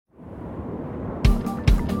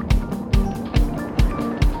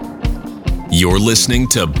You're listening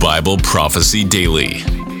to Bible Prophecy Daily,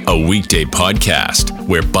 a weekday podcast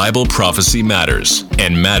where Bible prophecy matters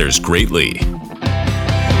and matters greatly.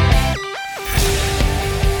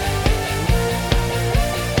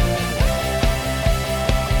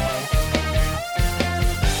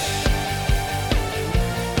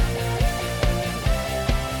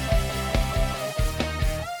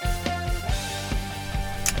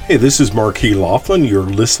 Hey, this is Marquis Laughlin. You're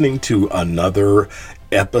listening to another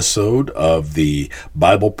episode of the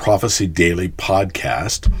Bible Prophecy Daily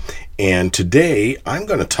podcast. And today I'm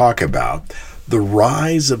going to talk about the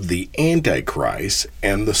rise of the Antichrist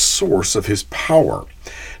and the source of his power.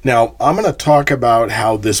 Now, I'm going to talk about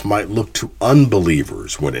how this might look to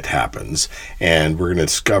unbelievers when it happens, and we're going to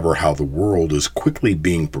discover how the world is quickly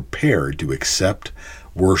being prepared to accept,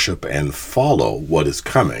 worship, and follow what is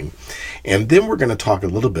coming. And then we're going to talk a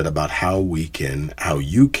little bit about how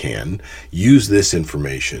you can use this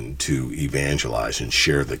information to evangelize and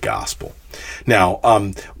share the gospel. Now,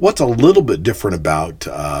 what's a little bit different about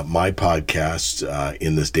my podcast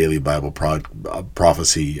in this daily Bible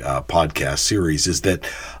prophecy podcast series is that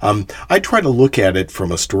I try to look at it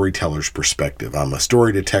from a storyteller's perspective. I'm a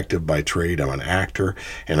story detective by trade. I'm an actor,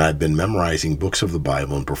 and I've been memorizing books of the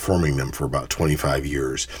Bible and performing them for about 25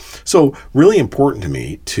 years. So really important to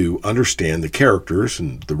me to understand the characters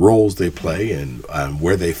and the roles they play and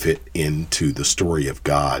where they fit into the story of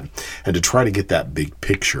God, and to try to get that big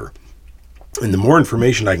picture. And the more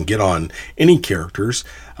information I can get on any characters,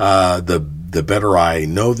 the better I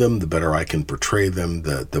know them, the better I can portray them,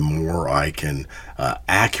 the more I can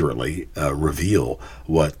accurately reveal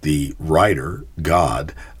what the writer,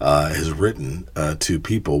 God, has written to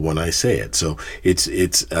people when I say it. So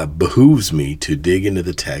it's behooves me to dig into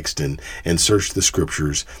the text and search the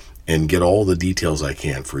scriptures and get all the details I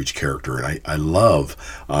can for each character. And I love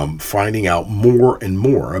finding out more and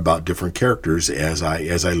more about different characters as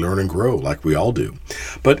I learn and grow, like we all do.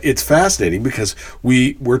 But it's fascinating because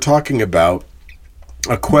we're talking about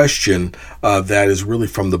a question that is really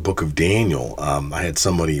from the book of Daniel. I had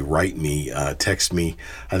somebody text me,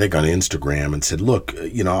 I think on Instagram, and said, look,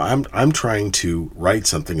 I'm trying to write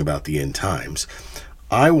something about the end times.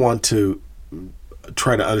 I want to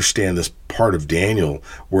try to understand this part of Daniel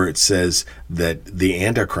where it says that the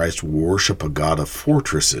Antichrist will worship a god of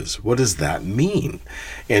fortresses. What does that mean?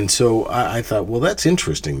 And so I thought, well, that's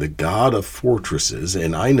interesting, the god of fortresses.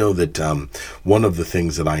 And I know that one of the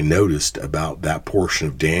things that I noticed about that portion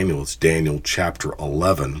of Daniel is Daniel chapter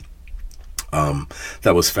 11.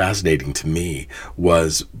 That was fascinating to me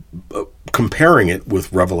was comparing it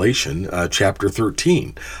with Revelation chapter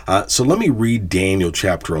 13. So let me read Daniel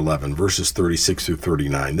chapter 11, verses 36 through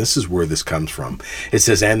 39. This is where this comes from. It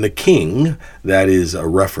says, "And the king," that is a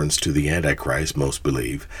reference to the Antichrist, most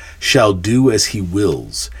believe, "shall do as he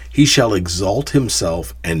wills. He shall exalt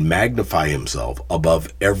himself and magnify himself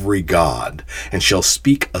above every god, and shall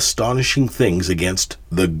speak astonishing things against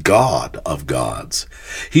the God of gods.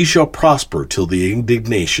 He shall prosper till the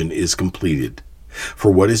indignation is completed.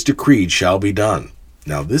 For what is decreed shall be done."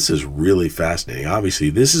 Now, this is really fascinating. Obviously,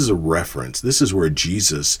 this is a reference. This is where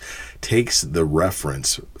Jesus takes the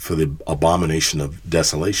reference for the abomination of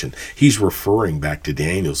desolation. He's referring back to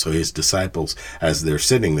Daniel. So his disciples, as they're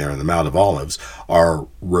sitting there on the Mount of Olives, are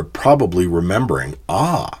probably remembering,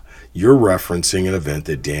 you're referencing an event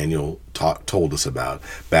that Daniel told us about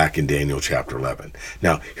back in Daniel chapter 11.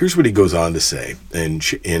 Now, here's what he goes on to say in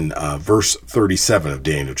verse 37 of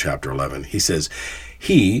Daniel chapter 11. He says,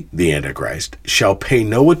 "He," the Antichrist, "shall pay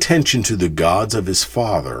no attention to the gods of his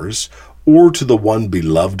fathers or to the one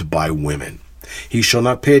beloved by women. He shall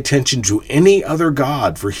not pay attention to any other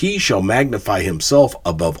god, for he shall magnify himself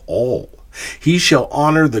above all. He shall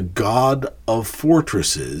honor the god of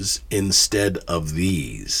fortresses instead of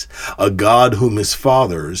these. A god whom his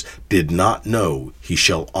fathers did not know he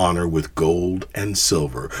shall honor with gold and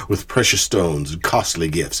silver, with precious stones and costly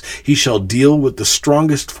gifts. He shall deal with the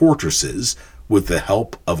strongest fortresses with the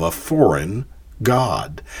help of a foreign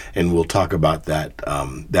god." And we'll talk about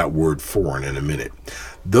that word foreign in a minute.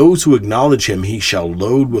 "Those who acknowledge him he shall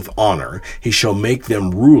load with honor. He shall make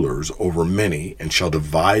them rulers over many, and shall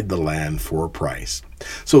divide the land for a price."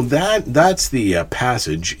 So that's the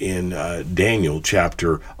passage in Daniel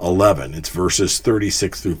chapter 11. It's verses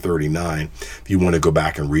 36 through 39, if you want to go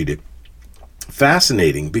back and read it.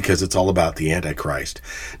 Fascinating because it's all about the Antichrist.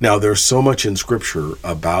 Now, there's so much in Scripture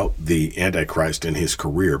about the Antichrist and his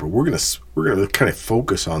career, but we're going to we're going to kind of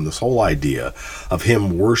focus on this whole idea of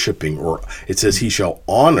him worshiping, or it says he shall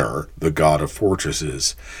honor the God of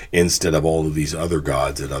fortresses instead of all of these other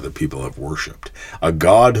gods that other people have worshiped. A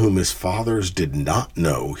God whom his fathers did not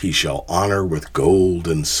know, he shall honor with gold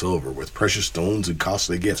and silver, with precious stones and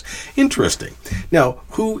costly gifts. Interesting. Now,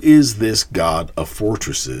 who is this God of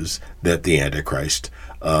fortresses that the Antichrist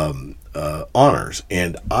honors?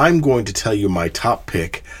 And I'm going to tell you my top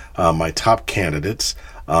pick, my top candidates.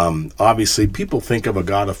 Obviously, people think of a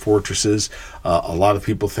god of fortresses. A lot of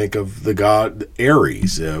people think of the god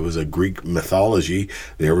Ares. It was a Greek mythology.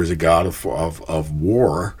 There was a god of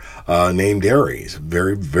war named Ares.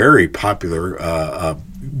 Very, very popular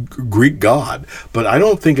Greek god. But I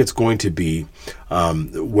don't think it's going to be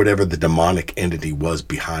whatever the demonic entity was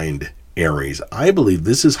behind Ares. I believe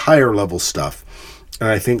this is higher level stuff, and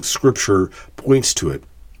I think Scripture points to it.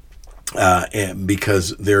 And because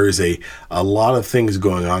there is a lot of things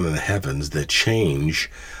going on in the heavens that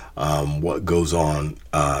change what goes on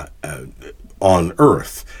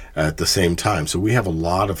earth at the same time. So we have a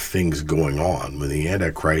lot of things going on when the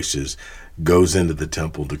Antichrist goes into the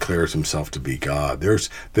temple, declares himself to be God. There's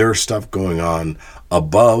stuff going on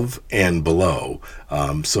above and below.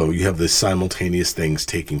 So you have this simultaneous things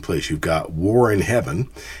taking place. You've got war in heaven,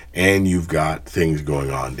 and you've got things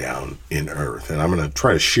going on down in earth. And I'm going to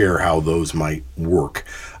try to share how those might work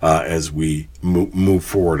as we move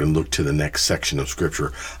forward and look to the next section of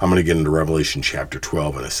Scripture. I'm going to get into Revelation chapter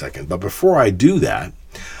 12 in a second. But before I do that,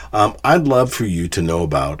 I'd love for you to know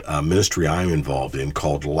about a ministry I'm involved in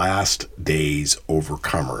called Last Days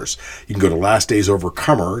Overcomers. You can go to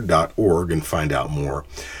lastdaysovercomer.org and find out more.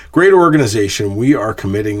 Great organization. We are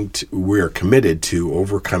committed to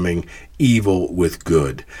overcoming evil with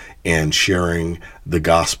good and sharing the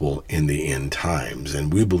gospel in the end times.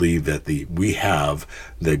 And we believe that we have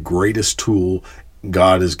the greatest tool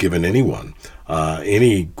God has given anyone,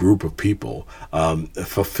 any group of people,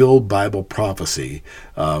 fulfilled Bible prophecy.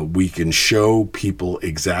 We can show people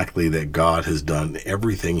exactly that God has done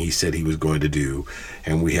everything he said he was going to do,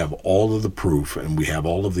 and we have all of the proof, and we have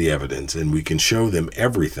all of the evidence, and we can show them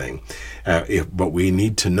everything, but we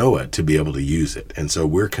need to know it to be able to use it. And so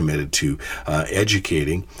we're committed to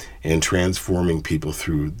educating and transforming people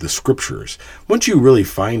through the Scriptures. Once you really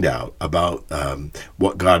find out about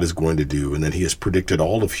what God is going to do, and that he has predicted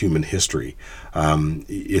all of human history,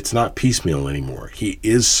 it's not piecemeal anymore. He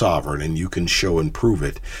is sovereign, and you can show and prove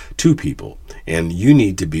it to people. And you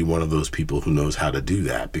need to be one of those people who knows how to do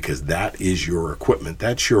that, because that is your equipment.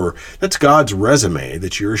 That's God's resume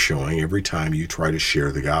that you're showing every time you try to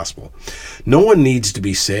share the gospel. No one needs to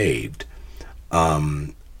be saved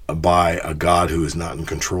by a God who is not in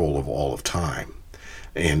control of all of time.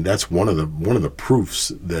 And that's one of the proofs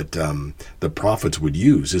that the prophets would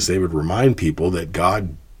use, is they would remind people that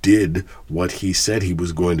God did what he said he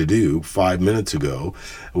was going to do 5 minutes ago.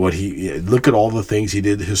 Look at all the things he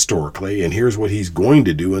did historically, and here's what he's going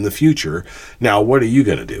to do in the future. Now, what are you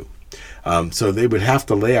going to do? So they would have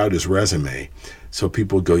to lay out his resume, so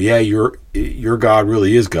people would go, yeah, your God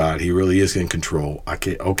really is God. He really is in control.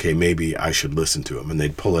 Okay, maybe I should listen to him. And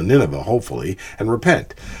they'd pull a Nineveh, hopefully, and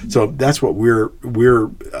repent. So that's what we're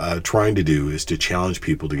trying to do, is to challenge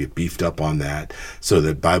people to get beefed up on that, so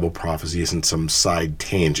that Bible prophecy isn't some side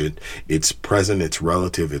tangent. It's present, it's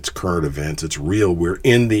relative, it's current events, it's real. We're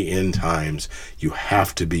in the end times. You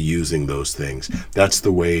have to be using those things. That's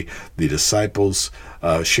the way the disciples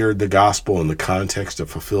shared the gospel in the context of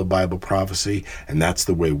fulfilled Bible prophecy, and that's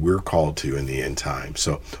the way we're called to in the end time.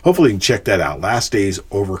 So hopefully you can check that out,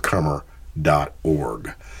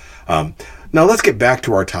 lastdaysovercomer.org. Now let's get back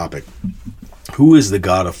to our topic. Who is the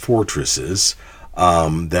God of fortresses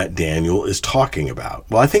that Daniel is talking about?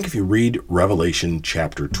 Well, I think if you read Revelation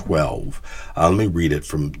chapter 12, let me read it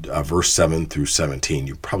from verse 7 through 17,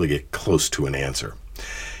 you probably get close to an answer.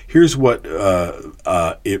 Here's what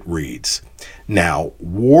it reads. Now,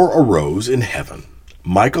 war arose in heaven,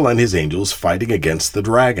 Michael and his angels fighting against the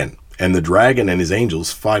dragon, and the dragon and his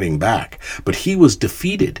angels fighting back. But he was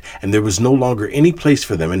defeated, and there was no longer any place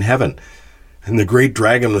for them in heaven. And the great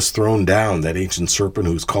dragon was thrown down, that ancient serpent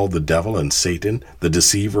who is called the devil and Satan, the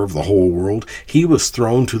deceiver of the whole world. He was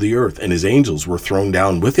thrown to the earth, and his angels were thrown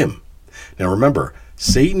down with him. Now remember,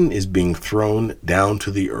 Satan is being thrown down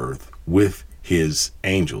to the earth with his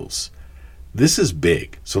angels. This is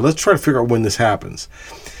big. So let's try to figure out when this happens.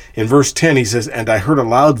 In verse 10, he says, "And I heard a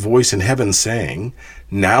loud voice in heaven saying,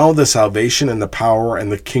 Now the salvation and the power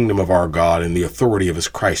and the kingdom of our God and the authority of his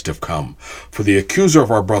Christ have come. For the accuser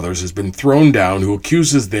of our brothers has been thrown down, who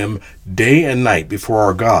accuses them day and night before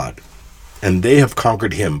our God. And they have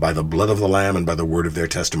conquered him by the blood of the Lamb and by the word of their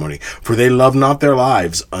testimony. For they love not their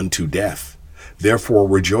lives unto death. Therefore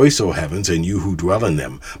rejoice, O heavens, and you who dwell in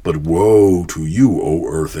them. But woe to you, O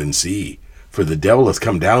earth and sea. For the devil has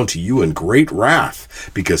come down to you in great wrath,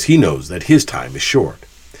 because he knows that his time is short.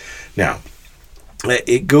 Now,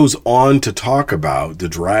 it goes on to talk about the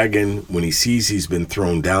dragon. When he sees he's been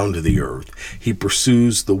thrown down to the earth, he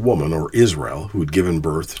pursues the woman, or Israel, who had given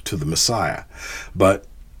birth to the Messiah. But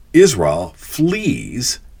Israel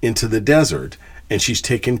flees into the desert, and she's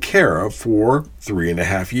taken care of for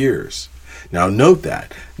 3.5 years. Now note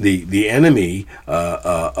that the enemy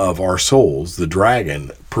of our souls, the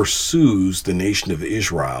dragon, pursues the nation of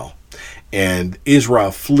Israel, and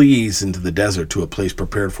Israel flees into the desert to a place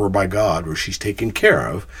prepared for her by God, where she's taken care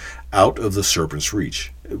of out of the serpent's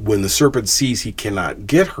reach. When the serpent sees he cannot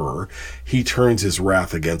get her, he turns his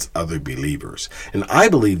wrath against other believers. And I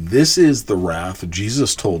believe this is the wrath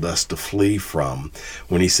Jesus told us to flee from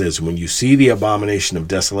when he says, when you see the abomination of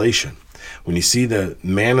desolation, when you see the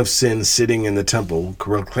man of sin sitting in the temple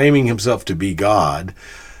proclaiming himself to be God,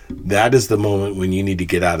 that is the moment when you need to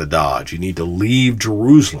get out of Dodge. You need to leave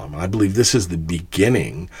Jerusalem. I believe this is the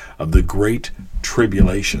beginning of the great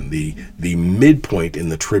tribulation, the midpoint in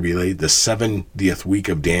the tribulation, the 70th week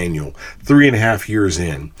of Daniel, 3.5 years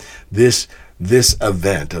in. This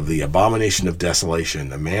event of the abomination of desolation,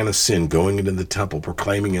 the man of sin going into the temple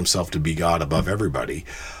proclaiming himself to be God above everybody,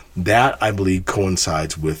 that I believe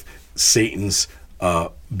coincides with Satan's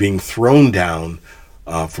being thrown down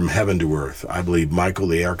from heaven to earth. I believe Michael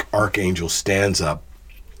the archangel stands up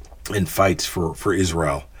and fights for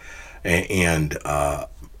Israel, and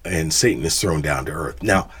Satan is thrown down to earth.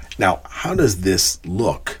 Now, how does this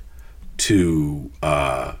look to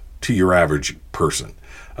your average person?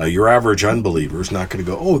 Your average unbeliever is not going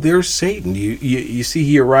to go, oh, there's Satan. You see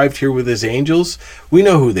he arrived here with his angels? We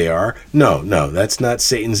know who they are. No, that's not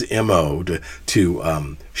Satan's MO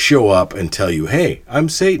to show up and tell you, hey, I'm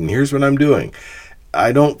Satan. Here's what I'm doing.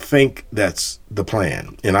 I don't think that's the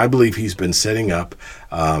plan. And I believe he's been setting up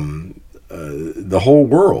the whole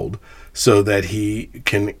world so that he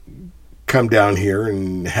can come down here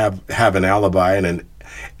and have an alibi, and an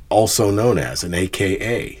also known as an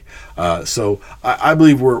AKA. So I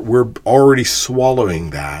believe we're already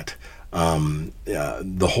swallowing that,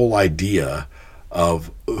 the whole idea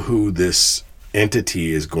of who this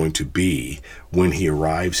entity is going to be when he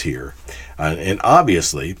arrives here. And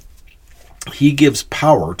obviously, he gives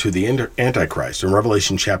power to the Antichrist. In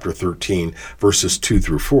Revelation chapter 13, verses 2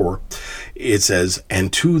 through 4, it says,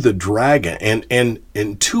 and to the dragon,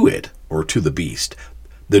 and to it, or to the beast,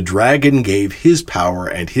 the dragon gave his power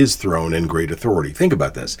and his throne and great authority. Think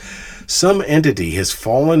about this. Some entity has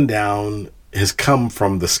fallen down, has come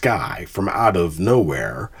from the sky, from out of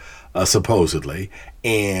nowhere, supposedly,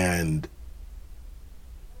 and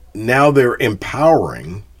now they're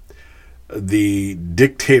empowering the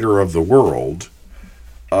dictator of the world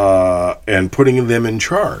and putting them in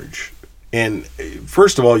charge. And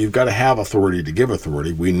first of all, you've got to have authority to give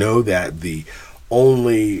authority. We know that the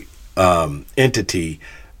only entity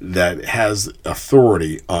that has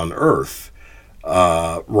authority on earth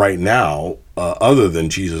right now, other than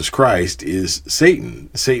Jesus Christ, is Satan.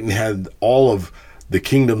 Satan had all of the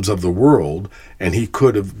kingdoms of the world, and he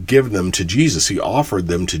could have given them to Jesus. He offered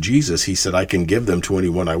them to Jesus. He said, I can give them to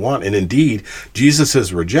anyone I want. And indeed, Jesus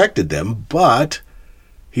has rejected them, but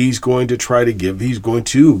he's going to give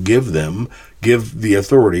the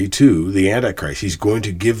authority to the Antichrist. He's going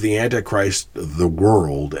to give the Antichrist the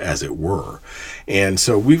world, as it were. And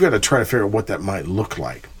so we've got to try to figure out what that might look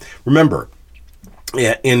like. Remember,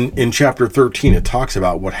 in chapter 13, it talks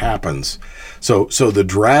about what happens. So the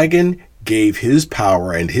dragon gave his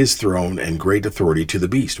power and his throne and great authority to the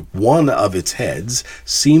beast. One of its heads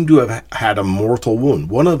seemed to have had a mortal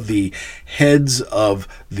wound. One of the heads of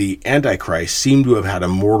the Antichrist seemed to have had a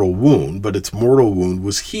mortal wound, but its mortal wound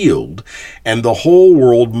was healed, and the whole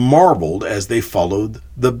world marveled as they followed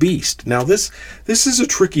the beast. Now, this is a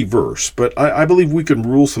tricky verse, but I believe we can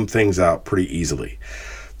rule some things out pretty easily.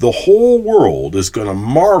 The whole world is going to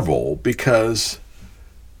marvel because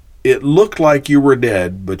it looked like you were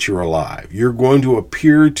dead, but you're alive. You're going to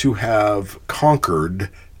appear to have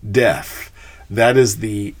conquered death. That is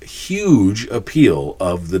the huge appeal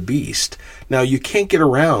of the beast. Now, you can't get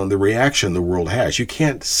around the reaction the world has. You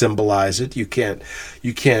can't symbolize it. You can't,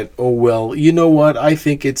 oh, well, you know what? I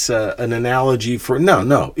think it's an analogy for,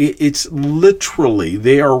 no. It's literally,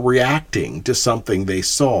 they are reacting to something they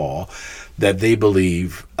saw that they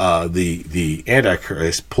believe the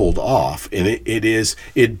Antichrist pulled off. And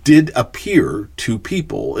it did appear to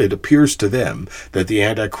people, it appears to them that the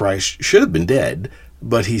Antichrist should have been dead,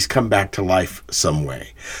 but he's come back to life some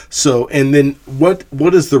way. So, and then what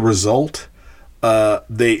is the result?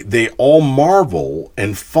 They all marvel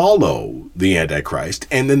and follow the Antichrist,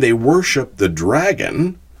 and then they worship the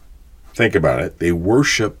dragon. Think about it. They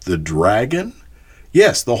worship the dragon.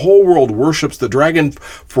 Yes, the whole world worships the dragon,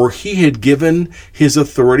 for he had given his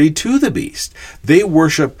authority to the beast. They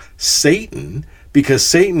worship Satan because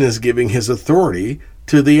Satan is giving his authority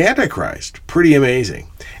to the Antichrist. Pretty amazing.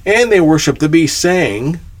 And they worship the beast,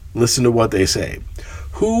 saying, listen to what they say,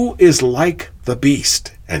 who is like the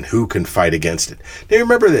beast, and who can fight against it? Now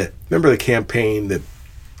remember the campaign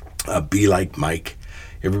that Be Like Mike?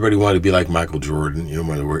 Everybody wanted to be like Michael Jordan. You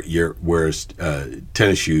know, wears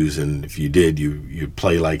tennis shoes, and if you did, you'd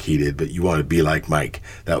play like he did, but you want to be like Mike.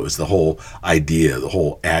 That was the whole idea, the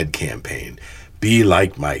whole ad campaign. Be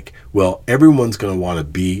like Mike. Well, everyone's going to want to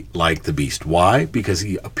be like the beast. Why? Because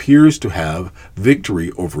he appears to have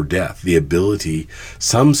victory over death, the ability,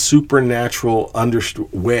 some supernatural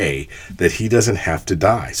way that he doesn't have to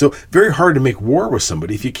die. So very hard to make war with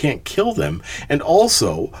somebody if you can't kill them. And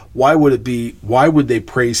also, why would they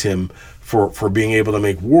praise him for being able to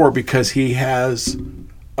make war? Because he has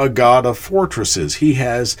a god of fortresses. He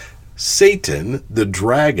has Satan, the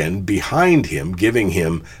dragon, behind him, giving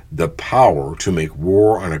him the power to make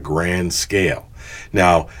war on a grand scale.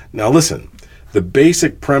 Now listen, the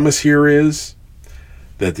basic premise here is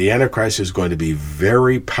that the Antichrist is going to be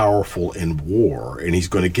very powerful in war, and he's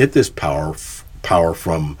going to get this power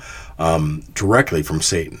from directly from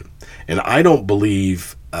Satan. And I don't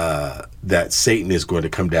believe that Satan is going to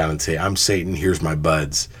come down and say, I'm Satan, here's my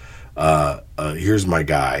buds, here's my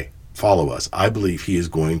guy, follow us. I believe he is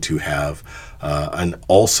going to have an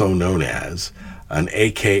also known as an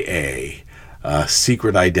AKA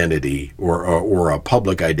secret identity or a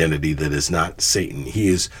public identity that is not Satan. He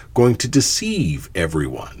is going to deceive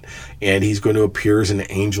everyone, and he's going to appear as an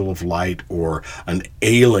angel of light or an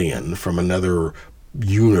alien from another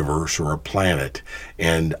universe or a planet.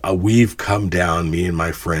 And we've come down, me and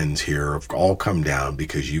my friends here have all come down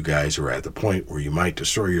because you guys are at the point where you might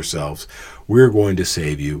destroy yourselves. We're going to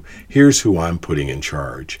save you. Here's who I'm putting in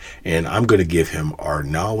charge, and I'm going to give him our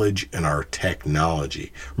knowledge and our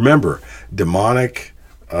technology. Remember, demonic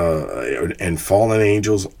and fallen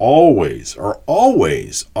angels are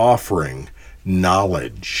always offering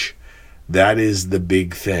knowledge. That is the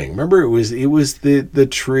big thing. Remember, it was the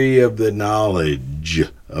tree of the knowledge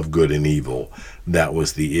of good and evil. That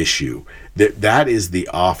was the issue. That is the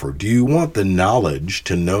offer. Do you want the knowledge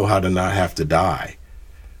to know how to not have to die?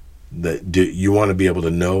 Do you want to be able to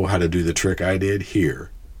know how to do the trick I did? Here,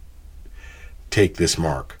 take this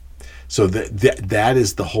mark. So that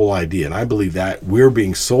is the whole idea, and I believe that we're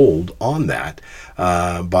being sold on that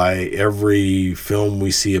by every film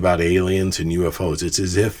we see about aliens and UFOs. It's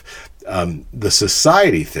as if the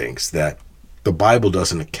society thinks that the Bible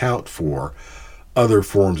doesn't account for other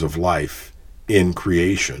forms of life in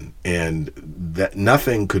creation, and that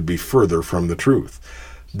nothing could be further from the truth.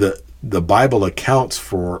 The Bible accounts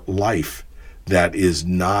for life that is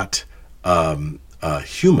not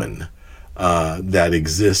human, that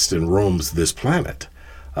exists and roams this planet.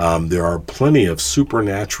 There are plenty of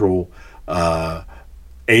supernatural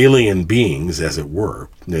alien beings, as it were.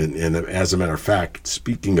 And as a matter of fact,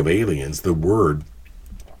 speaking of aliens, the word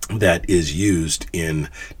that is used in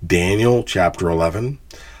Daniel chapter 11,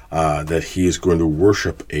 that he is going to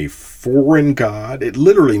worship a foreign god, it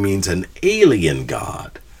literally means an alien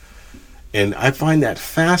god. And I find that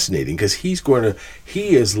fascinating because he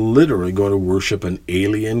is literally going to worship an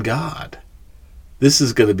alien god. This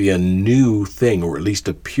is going to be a new thing, or at least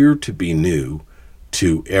appear to be new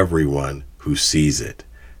to everyone who sees it.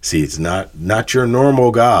 See, it's not your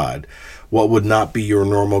normal God. What would not be your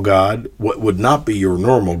normal God? What would not be your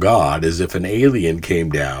normal God is if an alien came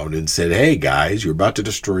down and said, hey guys, you're about to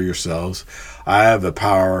destroy yourselves. I have the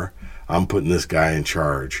power. I'm putting this guy in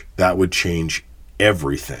charge. That would change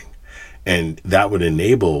everything. And that would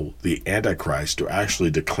enable the Antichrist to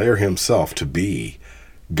actually declare himself to be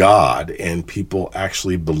God, and people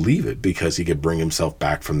actually believe it because he could bring himself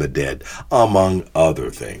back from the dead, among other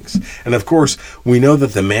things. And of course, we know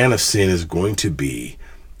that the man of sin is going to be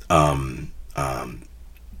the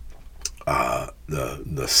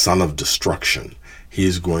son of destruction. He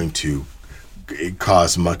is going to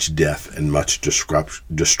cause much death and much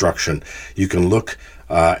destruction. You can look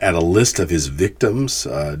at a list of his victims,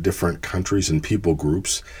 different countries and people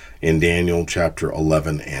groups in Daniel chapter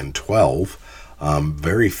 11 and 12.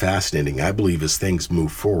 Very fascinating. I believe as things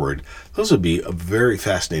move forward, those would be very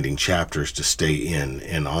fascinating chapters to stay in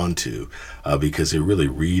and onto because they really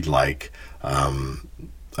read like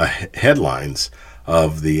headlines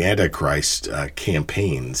of the Antichrist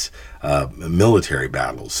campaigns, military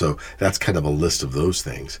battles. So that's kind of a list of those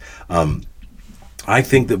things. I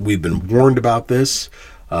think that we've been warned about this.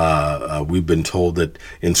 We've been told that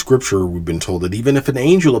in Scripture, we've been told that even if an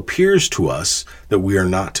angel appears to us, that we are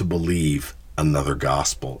not to believe another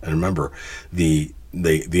gospel. And remember, the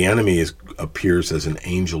enemy appears as an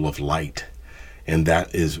angel of light, and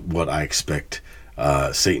that is what I expect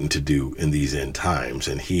Satan to do in these end times.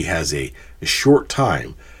 And he has a short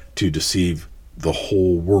time to deceive the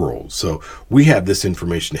whole world. So we have this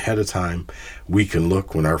information ahead of time. We can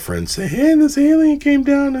look when our friends say, hey, this alien came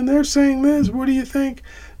down and they're saying this, what do you think?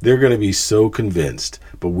 They're going to be so convinced,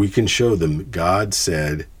 but we can show them God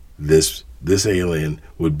said this alien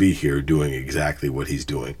would be here doing exactly what he's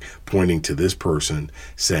doing, pointing to this person,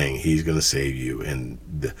 saying he's going to save you. And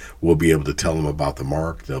we'll be able to tell them about the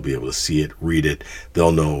mark. They'll be able to see it, read it.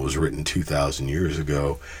 They'll know it was written 2,000 years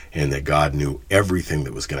ago, and that God knew everything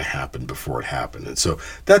that was going to happen before it happened. And so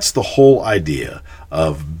that's the whole idea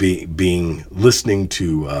of listening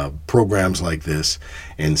to programs like this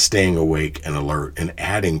and staying awake and alert and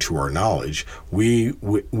adding to our knowledge. We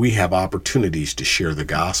have opportunities to share the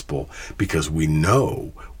gospel because we know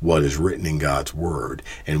what is written in God's word,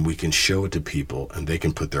 and we can show it to people, and they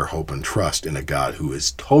can put their hope and trust in a God who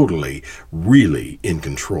is totally, really in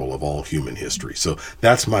control of all human history. So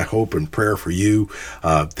that's my hope and prayer for you.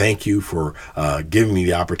 Thank you for giving me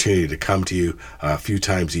the opportunity to come to you a few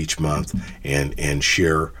times each month and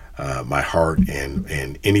share my heart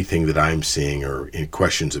and anything that I'm seeing or any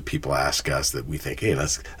questions that people ask us that we think, hey,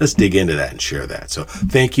 let's dig into that and share that. So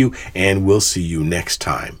thank you, and we'll see you next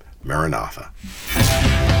time. Maranatha.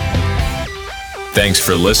 Thanks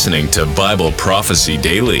for listening to Bible Prophecy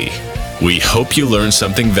Daily. We hope you learned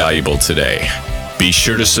something valuable today. Be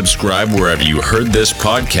sure to subscribe wherever you heard this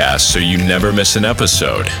podcast so you never miss an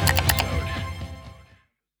episode.